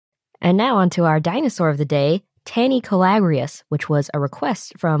And now onto our dinosaur of the day, Tanycolagreus, which was a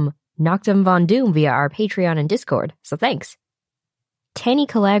request from Noctum Von Doom via our Patreon and Discord, so thanks.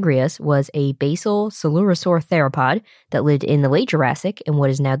 Tanycolagreus was a basal coelurosaur theropod that lived in the Late Jurassic in what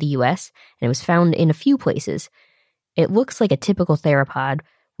is now the US, and it was found in a few places. It looks like a typical theropod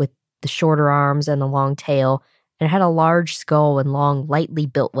with the shorter arms and the long tail, and it had a large skull and long, lightly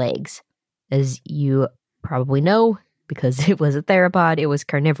built legs. As you probably know, because it was a theropod, it was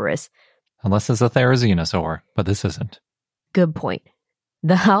carnivorous. Unless it's a therizinosaur, but this isn't. Good point.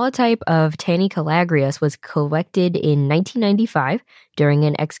 The holotype of Tanycolagreus was collected in 1995 during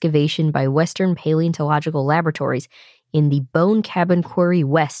an excavation by Western Paleontological Laboratories in the Bone Cabin Quarry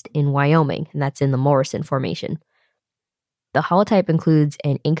West in Wyoming, and that's in the Morrison Formation. The holotype includes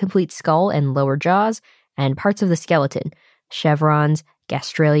an incomplete skull and lower jaws, and parts of the skeleton, chevrons,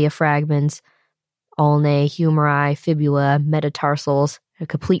 gastralia fragments, ulnae, humeri, fibula, metatarsals, a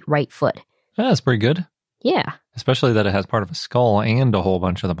complete right foot. That's pretty good. Yeah. Especially that it has part of a skull and a whole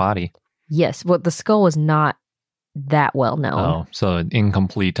bunch of the body. Yes, well, the skull was not that well known. Oh, so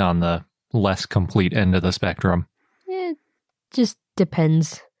incomplete on the less complete end of the spectrum. It just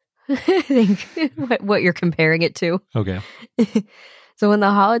depends, I think, what you're comparing it to. Okay. So when the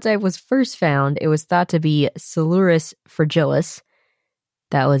holotype was first found, it was thought to be Coelurus fragilis.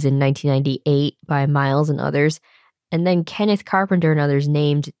 That was in 1998 by Miles and others. And then Kenneth Carpenter and others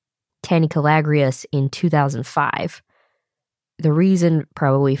named Tanycolagreus in 2005. The reason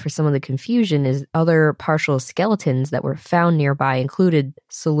probably for some of the confusion is other partial skeletons that were found nearby included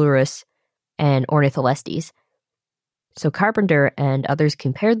Coelurus and Ornitholestes. So Carpenter and others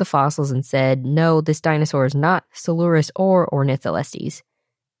compared the fossils and said, no, this dinosaur is not Coelurus or Ornitholestes.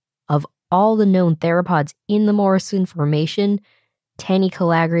 Of all the known theropods in the Morrison Formation,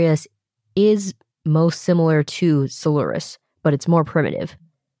 Tanycolagreus is most similar to Coelurus, but it's more primitive.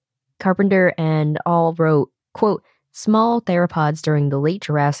 Carpenter and all wrote, quote, small theropods during the late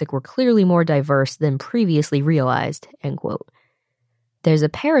Jurassic were clearly more diverse than previously realized, end quote. There's a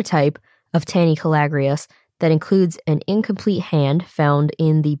paratype of Tanycolagreus that includes an incomplete hand found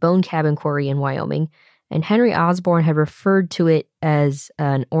in the Bone Cabin Quarry in Wyoming, and Henry Osborn had referred to it as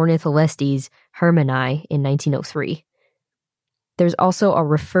an Ornitholestes humeri in 1903. There's also a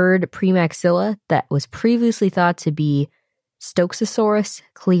referred premaxilla that was previously thought to be Stoxosaurus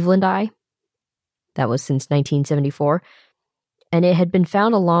cleveland-Lloyd. That was since 1974. And it had been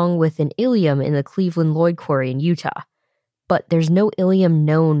found along with an ilium in the Cleveland-Lloyd quarry in Utah. But there's no ilium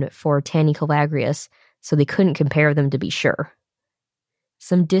known for Tanycolagreus, so they couldn't compare them to be sure.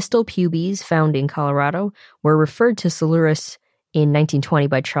 Some distal pubes found in Colorado were referred to Coelurus in 1920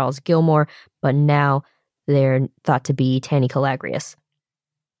 by Charles Gilmore, but now they're thought to be Tanycolagreus.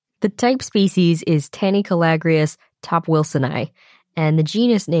 The type species is Tanycolagreus topwilsoni, and the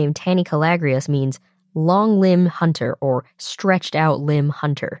genus name Tanycolagreus means long limb hunter or stretched out limb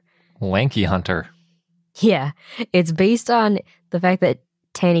hunter. Lanky hunter. Yeah, it's based on the fact that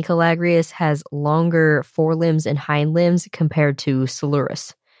Tanycolagreus has longer forelimbs and hind limbs compared to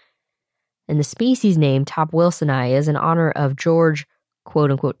Coelurus. And the species name topwilsoni is in honor of George,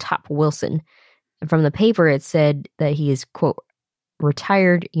 quote-unquote, Top Wilson. And from the paper, it said that he is, quote,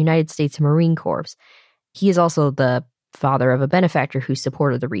 retired United States Marine Corps. He is also the father of a benefactor who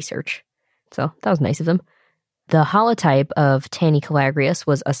supported the research. So that was nice of him. The holotype of Tanycolagreus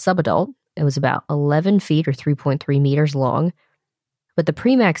was a subadult. It was about 11 feet or 3.3 meters long. But the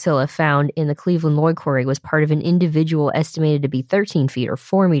premaxilla found in the Cleveland-Lloyd quarry was part of an individual estimated to be 13 feet or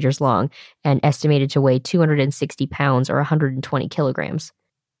 4 meters long and estimated to weigh 260 pounds or 120 kilograms.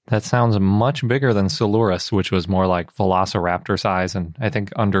 That sounds much bigger than Coelurus, which was more like velociraptor size and I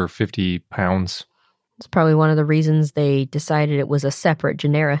think under 50 pounds. It's probably one of the reasons they decided it was a separate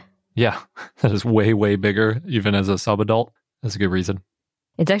genera. Yeah, that is way, way bigger, even as a subadult. That's a good reason.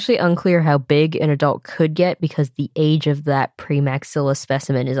 It's actually unclear how big an adult could get because the age of that premaxilla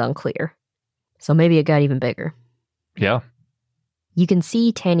specimen is unclear. So maybe it got even bigger. Yeah. You can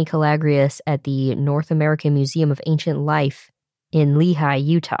see Tanycolagreus at the North American Museum of Ancient Life in Lehi,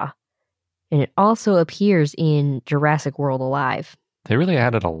 Utah. And it also appears in Jurassic World Alive. They really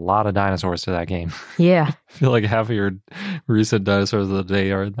added a lot of dinosaurs to that game. Yeah. I feel like half of your recent dinosaurs of the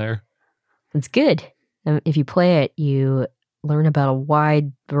day are in there. It's good. If you play it, you learn about a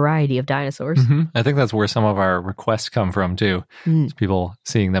wide variety of dinosaurs. Mm-hmm. I think that's where some of our requests come from, too. It's people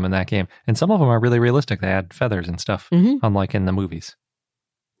seeing them in that game. And some of them are really realistic. They add feathers and stuff, unlike in the movies.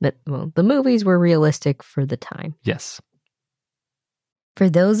 The movies were realistic for the time. Yes. For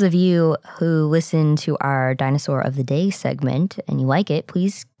those of you who listen to our Dinosaur of the Day segment and you like it,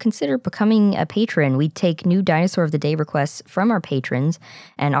 please consider becoming a patron. We take new Dinosaur of the Day requests from our patrons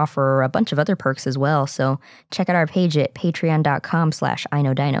and offer a bunch of other perks as well. So check out our page at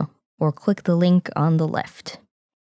patreon.com/iknowdino or click the link on the left.